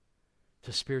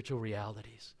to spiritual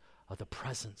realities of the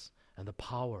presence and the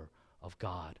power of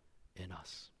God in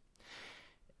us.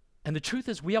 And the truth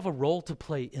is, we have a role to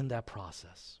play in that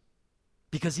process.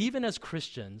 Because even as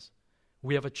Christians,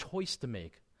 we have a choice to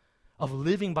make of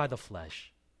living by the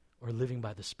flesh or living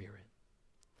by the Spirit.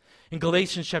 In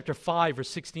Galatians chapter 5, verse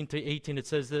 16 to 18, it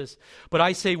says this, "But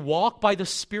I say, walk by the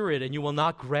Spirit, and you will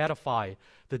not gratify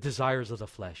the desires of the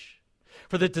flesh.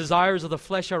 For the desires of the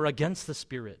flesh are against the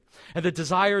Spirit, and the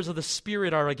desires of the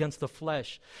Spirit are against the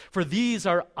flesh. For these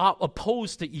are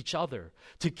opposed to each other,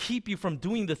 to keep you from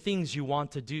doing the things you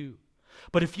want to do.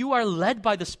 But if you are led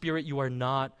by the Spirit, you are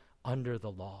not under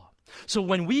the law." So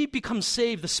when we become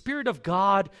saved, the Spirit of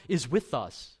God is with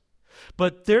us.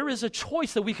 But there is a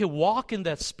choice that we can walk in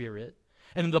that Spirit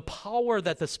and in the power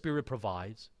that the Spirit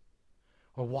provides,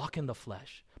 or walk in the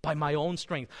flesh by my own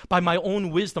strength, by my own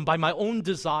wisdom, by my own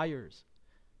desires.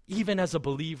 Even as a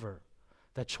believer,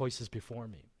 that choice is before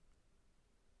me.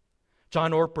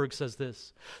 John Ortberg says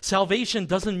this, "Salvation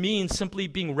doesn't mean simply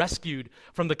being rescued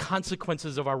from the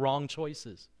consequences of our wrong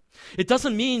choices. It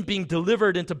doesn't mean being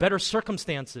delivered into better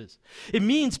circumstances. It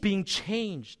means being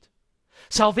changed.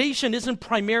 Salvation isn't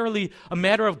primarily a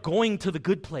matter of going to the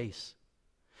good place.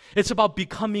 It's about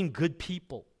becoming good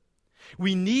people.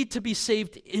 We need to be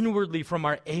saved inwardly from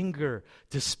our anger,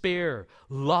 despair,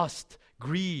 lust,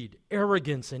 greed,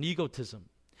 arrogance, and egotism.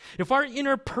 If our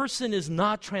inner person is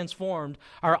not transformed,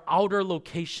 our outer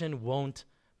location won't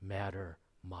matter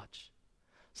much."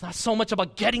 It's not so much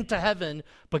about getting to heaven,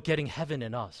 but getting heaven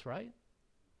in us, right?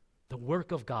 The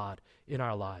work of God in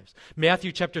our lives.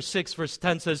 Matthew chapter 6, verse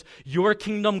 10 says, "Your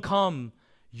kingdom come,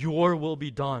 your will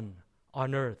be done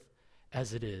on earth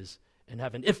as it is in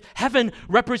heaven." If heaven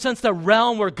represents the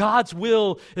realm where God's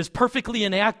will is perfectly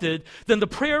enacted, then the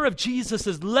prayer of Jesus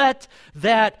is, let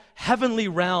that heavenly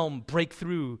realm break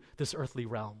through this earthly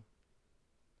realm.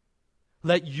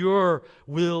 Let your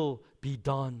will be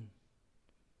done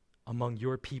among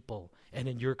your people and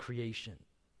in your creation.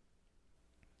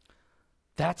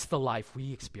 That's the life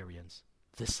we experience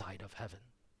this side of heaven.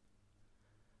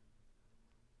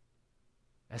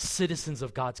 As citizens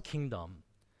of God's kingdom,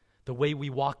 the way we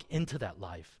walk into that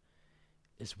life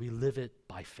is we live it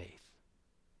by faith.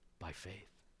 By faith.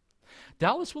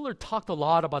 Dallas Willard talked a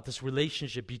lot about this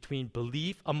relationship between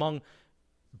belief,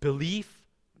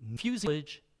 fusing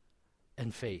knowledge,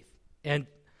 and faith. And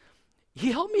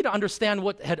he helped me to understand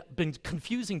what had been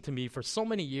confusing to me for so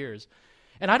many years.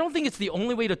 And I don't think it's the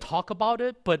only way to talk about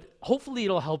it, but hopefully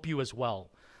it'll help you as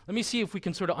well. Let me see if we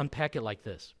can sort of unpack it like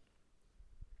this.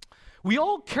 We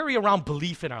all carry around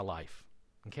belief in our life,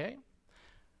 okay?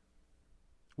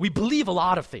 We believe a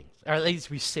lot of things, or at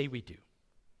least we say we do.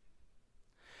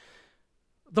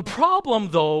 The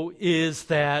problem, though, is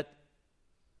that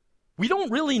we don't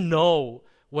really know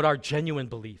what are genuine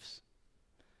beliefs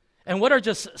and what are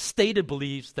just stated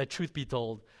beliefs that, truth be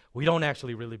told, we don't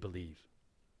actually really believe.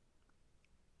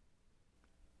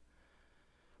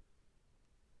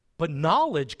 But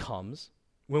knowledge comes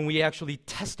when we actually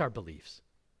test our beliefs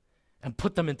and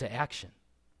put them into action.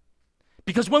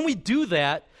 Because when we do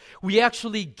that, we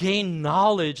actually gain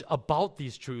knowledge about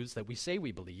these truths that we say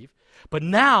we believe. But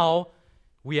now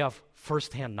we have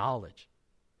firsthand knowledge,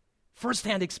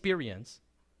 firsthand experience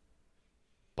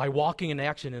by walking in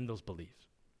action in those beliefs.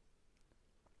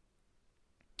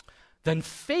 Then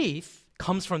faith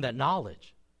comes from that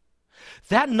knowledge.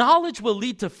 That knowledge will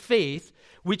lead to faith,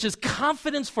 which is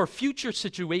confidence for future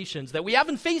situations that we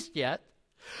haven't faced yet.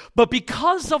 But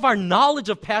because of our knowledge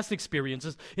of past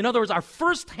experiences, in other words, our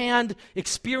firsthand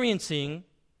experiencing,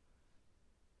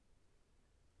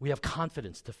 we have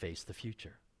confidence to face the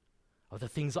future of the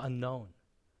things unknown,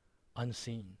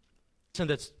 unseen. And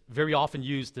that's very often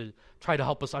used to try to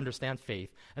help us understand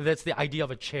faith, and that's the idea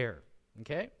of a chair,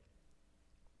 okay?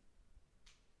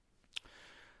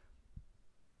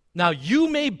 Now, you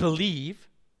may believe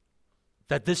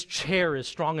that this chair is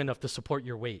strong enough to support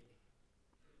your weight.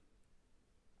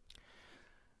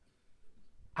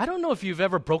 I don't know if you've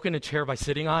ever broken a chair by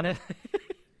sitting on it.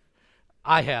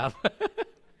 I have.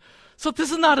 So this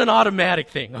is not an automatic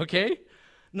thing, okay?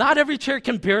 Not every chair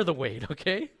can bear the weight,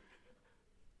 okay?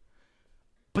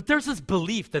 But there's this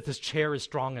belief that this chair is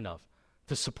strong enough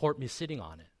to support me sitting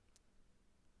on it.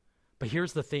 But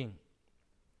here's the thing.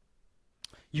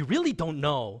 You really don't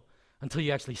know until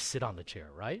you actually sit on the chair,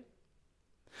 right?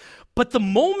 But the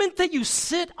moment that you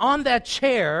sit on that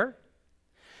chair,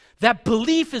 that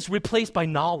belief is replaced by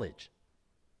knowledge.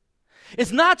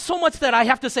 It's not so much that I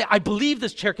have to say, I believe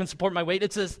this chair can support my weight.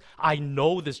 It says, I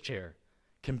know this chair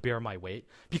can bear my weight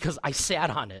because I sat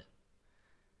on it.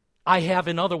 I have,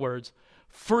 in other words,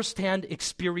 firsthand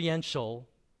experiential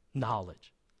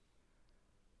knowledge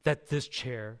that this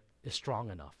chair is strong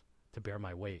enough to bear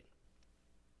my weight.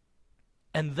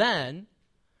 And then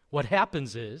what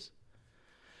happens is,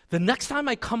 the next time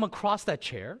I come across that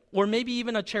chair, or maybe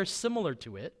even a chair similar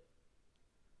to it,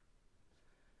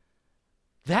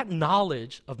 that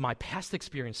knowledge of my past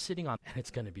experience sitting on, and it's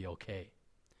going to be okay.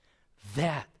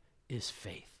 That is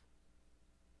faith.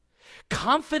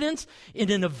 Confidence in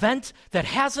an event that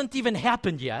hasn't even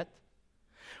happened yet,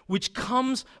 which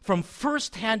comes from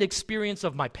firsthand experience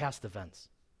of my past events,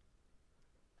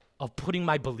 of putting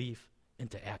my belief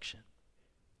into action.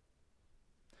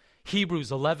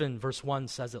 Hebrews 11 verse 1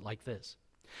 says it like this.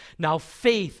 Now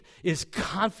faith is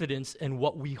confidence in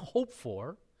what we hope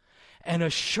for and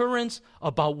assurance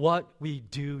about what we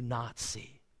do not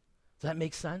see. Does that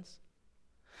make sense?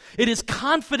 It is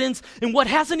confidence in what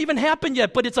hasn't even happened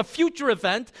yet, but it's a future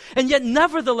event, and yet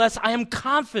nevertheless I am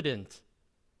confident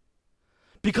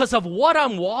because of what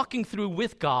I'm walking through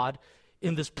with God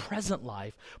in this present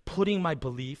life, putting my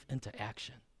belief into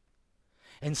action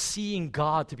and seeing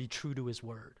God to be true to His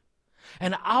word.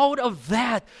 And out of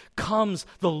that comes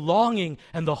the longing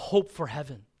and the hope for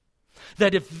heaven.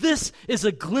 That if this is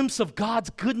a glimpse of God's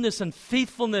goodness and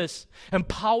faithfulness and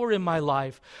power in my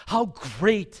life, how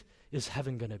great is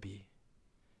heaven going to be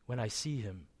when I see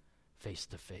Him face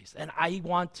to face? And I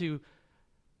want to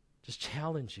just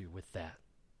challenge you with that.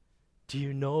 Do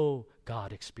you know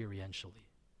God experientially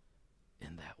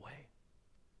in that way?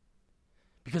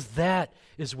 Because that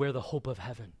is where the hope of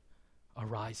heaven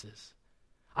arises.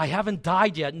 I haven't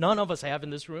died yet. None of us have in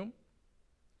this room.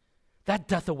 That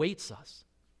death awaits us.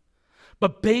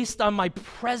 But based on my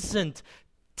present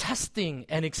testing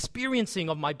and experiencing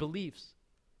of my beliefs,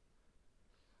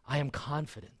 I am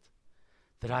confident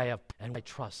that I have and I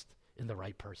trust in the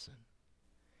right person,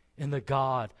 in the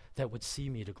God that would see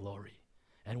me to glory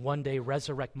and one day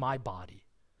resurrect my body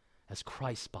as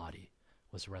Christ's body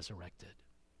was resurrected.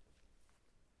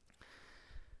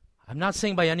 I'm not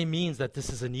saying by any means that this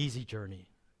is an easy journey.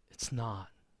 It's not.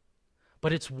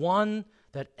 But it's one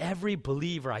that every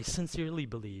believer, I sincerely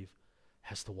believe,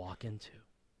 has to walk into.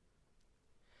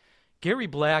 Gary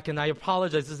Black, and I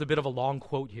apologize, this is a bit of a long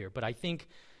quote here, but I think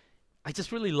I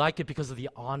just really like it because of the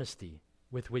honesty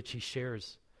with which he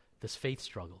shares this faith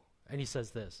struggle. And he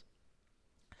says this.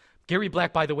 Gary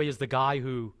Black, by the way, is the guy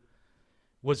who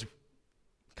was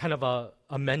kind of a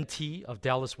mentee of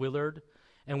Dallas Willard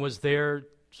and was there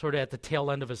sort of at the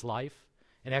tail end of his life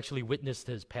and actually witnessed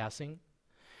his passing.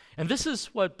 And this is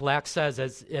what Black says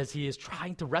as he is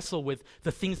trying to wrestle with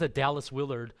the things that Dallas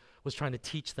Willard was trying to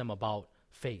teach them about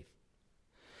faith.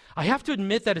 I have to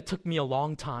admit that it took me a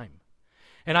long time,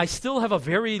 and I still have a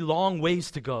very long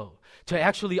ways to go to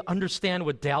actually understand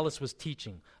what Dallas was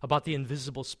teaching about the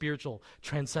invisible, spiritual,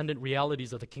 transcendent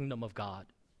realities of the kingdom of God.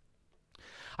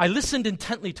 I listened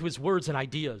intently to his words and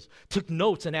ideas, took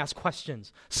notes and asked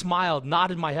questions, smiled,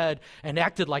 nodded my head, and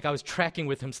acted like I was tracking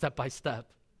with him step by step.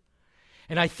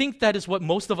 And I think that is what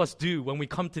most of us do when we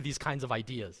come to these kinds of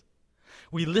ideas.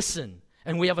 We listen,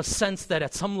 and we have a sense that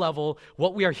at some level,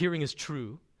 what we are hearing is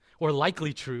true, or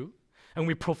likely true, and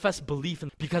we profess belief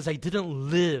because I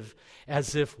didn't live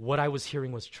as if what I was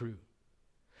hearing was true.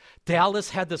 Dallas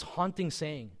had this haunting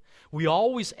saying, we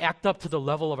always act up to the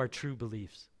level of our true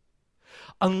beliefs.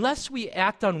 Unless we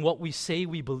act on what we say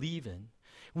we believe in,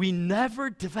 we never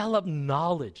develop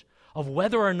knowledge of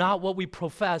whether or not what we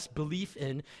profess belief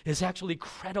in is actually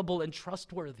credible and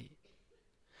trustworthy.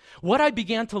 What I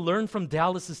began to learn from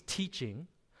Dallas's teaching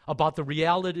about the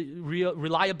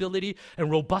reliability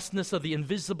and robustness of the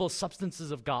invisible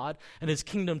substances of God and His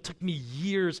kingdom took me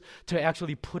years to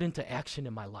actually put into action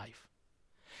in my life.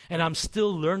 And I'm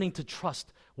still learning to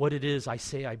trust what it is I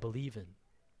say I believe in.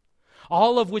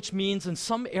 All of which means in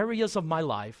some areas of my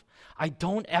life, I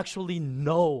don't actually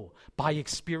know by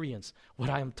experience what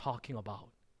I am talking about,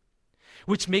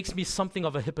 which makes me something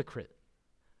of a hypocrite,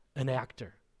 an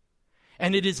actor.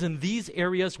 And it is in these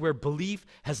areas where belief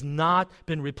has not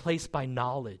been replaced by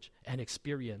knowledge and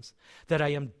experience that I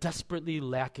am desperately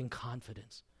lacking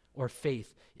confidence or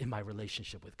faith in my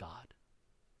relationship with God.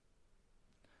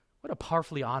 What a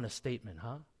powerfully honest statement,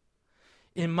 huh?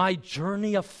 In my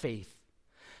journey of faith,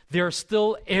 there are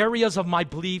still areas of my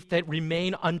belief that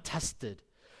remain untested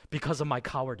because of my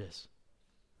cowardice.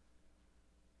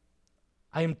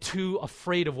 I am too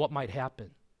afraid of what might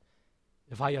happen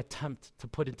if I attempt to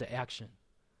put into action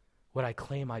what I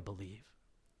claim I believe.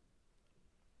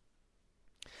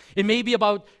 It may be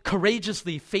about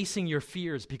courageously facing your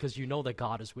fears because you know that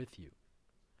God is with you.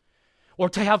 Or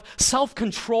to have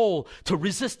self-control to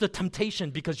resist the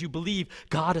temptation because you believe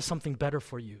God has something better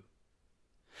for you.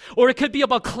 Or it could be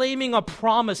about claiming a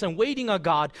promise and waiting on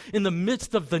God in the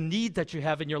midst of the need that you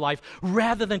have in your life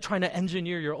rather than trying to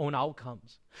engineer your own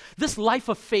outcomes. This life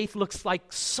of faith looks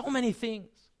like so many things.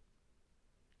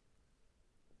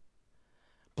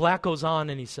 Black goes on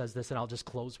and he says this, and I'll just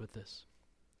close with this.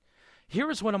 Here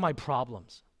is one of my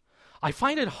problems. I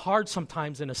find it hard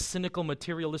sometimes in a cynical,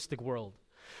 materialistic world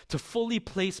to fully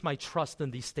place my trust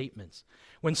in these statements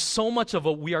when so much of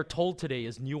what we are told today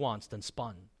is nuanced and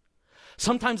spun.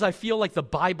 Sometimes I feel like the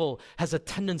Bible has a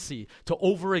tendency to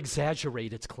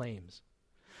over-exaggerate its claims.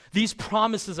 These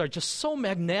promises are just so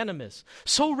magnanimous,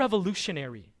 so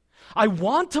revolutionary. I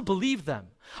want to believe them.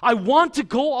 I want to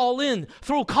go all in,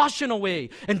 throw caution away,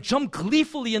 and jump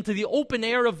gleefully into the open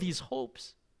air of these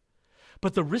hopes.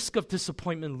 But the risk of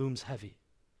disappointment looms heavy.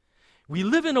 We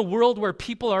live in a world where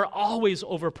people are always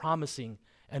over-promising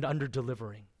and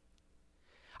under-delivering.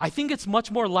 I think it's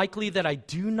much more likely that I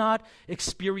do not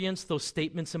experience those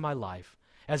statements in my life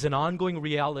as an ongoing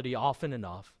reality often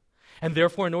enough. And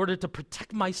therefore, in order to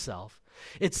protect myself,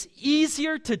 it's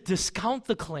easier to discount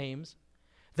the claims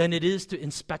than it is to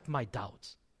inspect my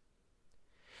doubts.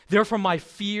 Therefore, my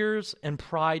fears and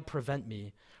pride prevent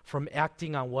me from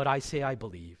acting on what I say I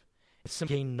believe. It's to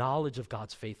gain knowledge of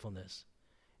God's faithfulness.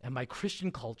 And my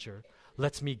Christian culture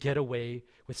lets me get away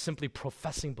with simply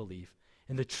professing belief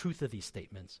in the truth of these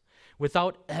statements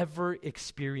without ever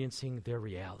experiencing their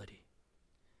reality.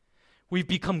 We've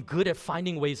become good at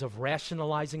finding ways of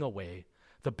rationalizing away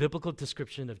the biblical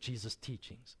description of Jesus'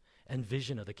 teachings and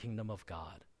vision of the kingdom of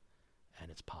God and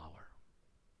its power.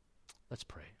 Let's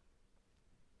pray.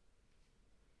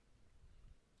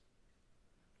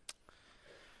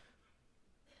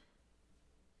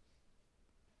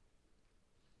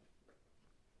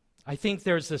 I think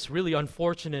there's this really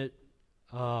unfortunate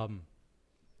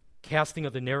casting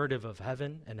of the narrative of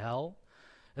heaven and hell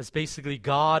as basically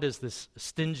God is this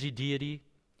stingy deity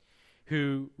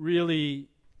who really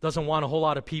doesn't want a whole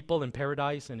lot of people in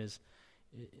paradise and is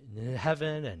in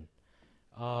heaven,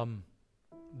 and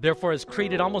therefore has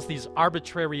created almost these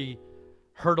arbitrary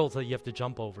hurdles that you have to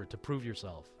jump over to prove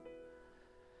yourself.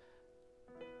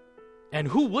 And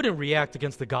who wouldn't react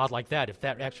against a God like that if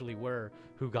that actually were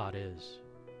who God is?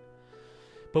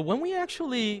 But when we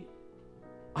actually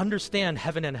understand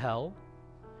heaven and hell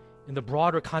in the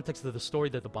broader context of the story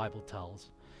that the Bible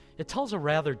tells, it tells a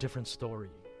rather different story.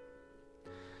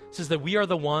 It says that we are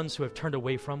the ones who have turned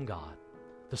away from God,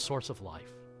 the source of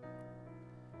life.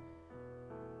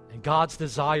 And God's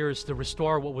desire is to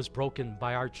restore what was broken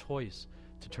by our choice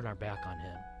to turn our back on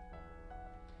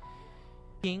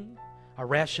Him. Our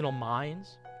rational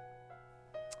minds,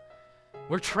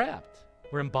 we're trapped.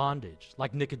 We're in bondage,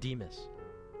 like Nicodemus.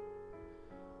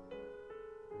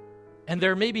 And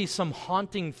there may be some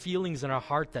haunting feelings in our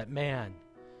heart that, man,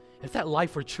 if that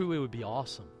life were true, it would be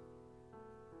awesome.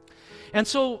 And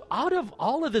so out of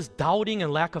all of this doubting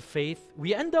and lack of faith,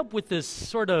 we end up with this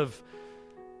sort of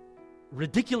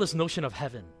ridiculous notion of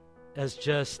heaven as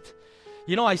just,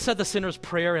 I said the sinner's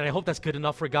prayer and I hope that's good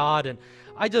enough for God. And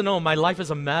I don't know, my life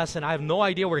is a mess and I have no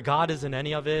idea where God is in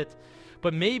any of it.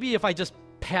 But maybe if I just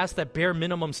pass that bare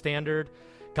minimum standard,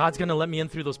 God's going to let me in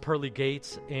through those pearly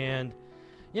gates and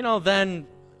then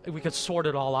we could sort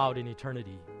it all out in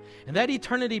eternity. And that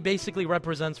eternity basically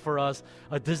represents for us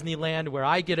a Disneyland where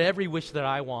I get every wish that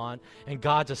I want and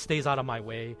God just stays out of my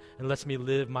way and lets me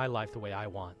live my life the way I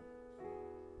want.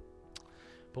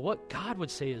 But what God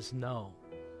would say is, no,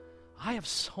 I have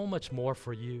so much more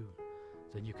for you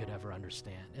than you could ever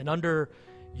understand. And under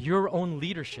your own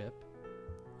leadership,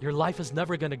 your life is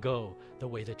never going to go the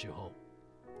way that you hope.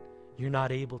 You're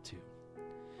not able to.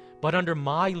 But under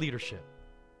my leadership,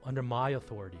 under my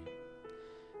authority,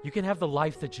 you can have the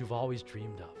life that you've always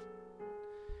dreamed of.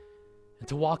 And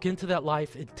to walk into that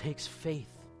life, it takes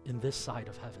faith in this side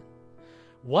of heaven.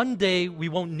 One day, we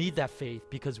won't need that faith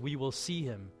because we will see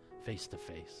Him face to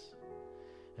face.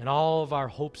 And all of our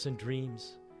hopes and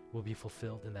dreams will be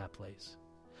fulfilled in that place.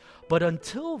 But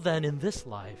until then, in this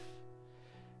life,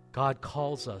 God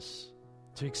calls us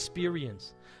to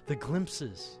experience the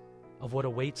glimpses of what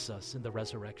awaits us in the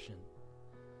resurrection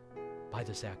by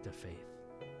this act of faith,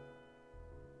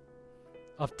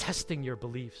 of testing your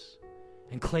beliefs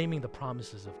and claiming the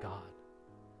promises of God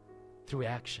through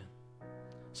action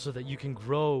so that you can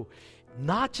grow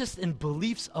not just in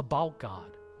beliefs about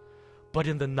God, but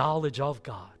in the knowledge of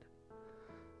God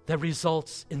that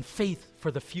results in faith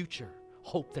for the future,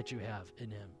 hope that you have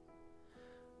in Him.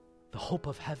 The hope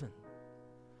of heaven,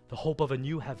 the hope of a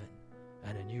new heaven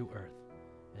and a new earth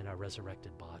in our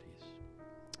resurrected bodies.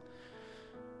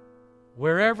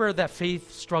 Wherever that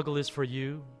faith struggle is for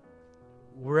you,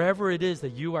 wherever it is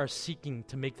that you are seeking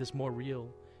to make this more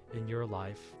real in your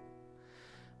life,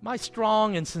 my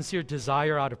strong and sincere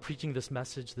desire out of preaching this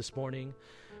message this morning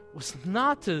was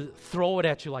not to throw it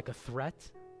at you like a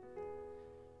threat,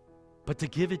 but to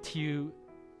give it to you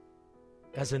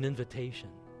as an invitation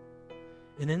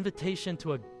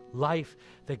to a life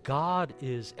that God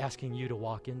is asking you to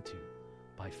walk into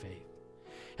by faith,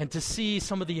 and to see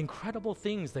some of the incredible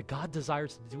things that God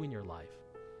desires to do in your life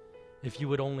if you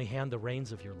would only hand the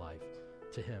reins of your life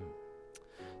to Him.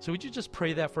 So would you just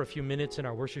pray that for a few minutes, and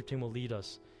our worship team will lead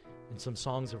us in some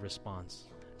songs of response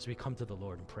as we come to the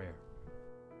Lord in prayer.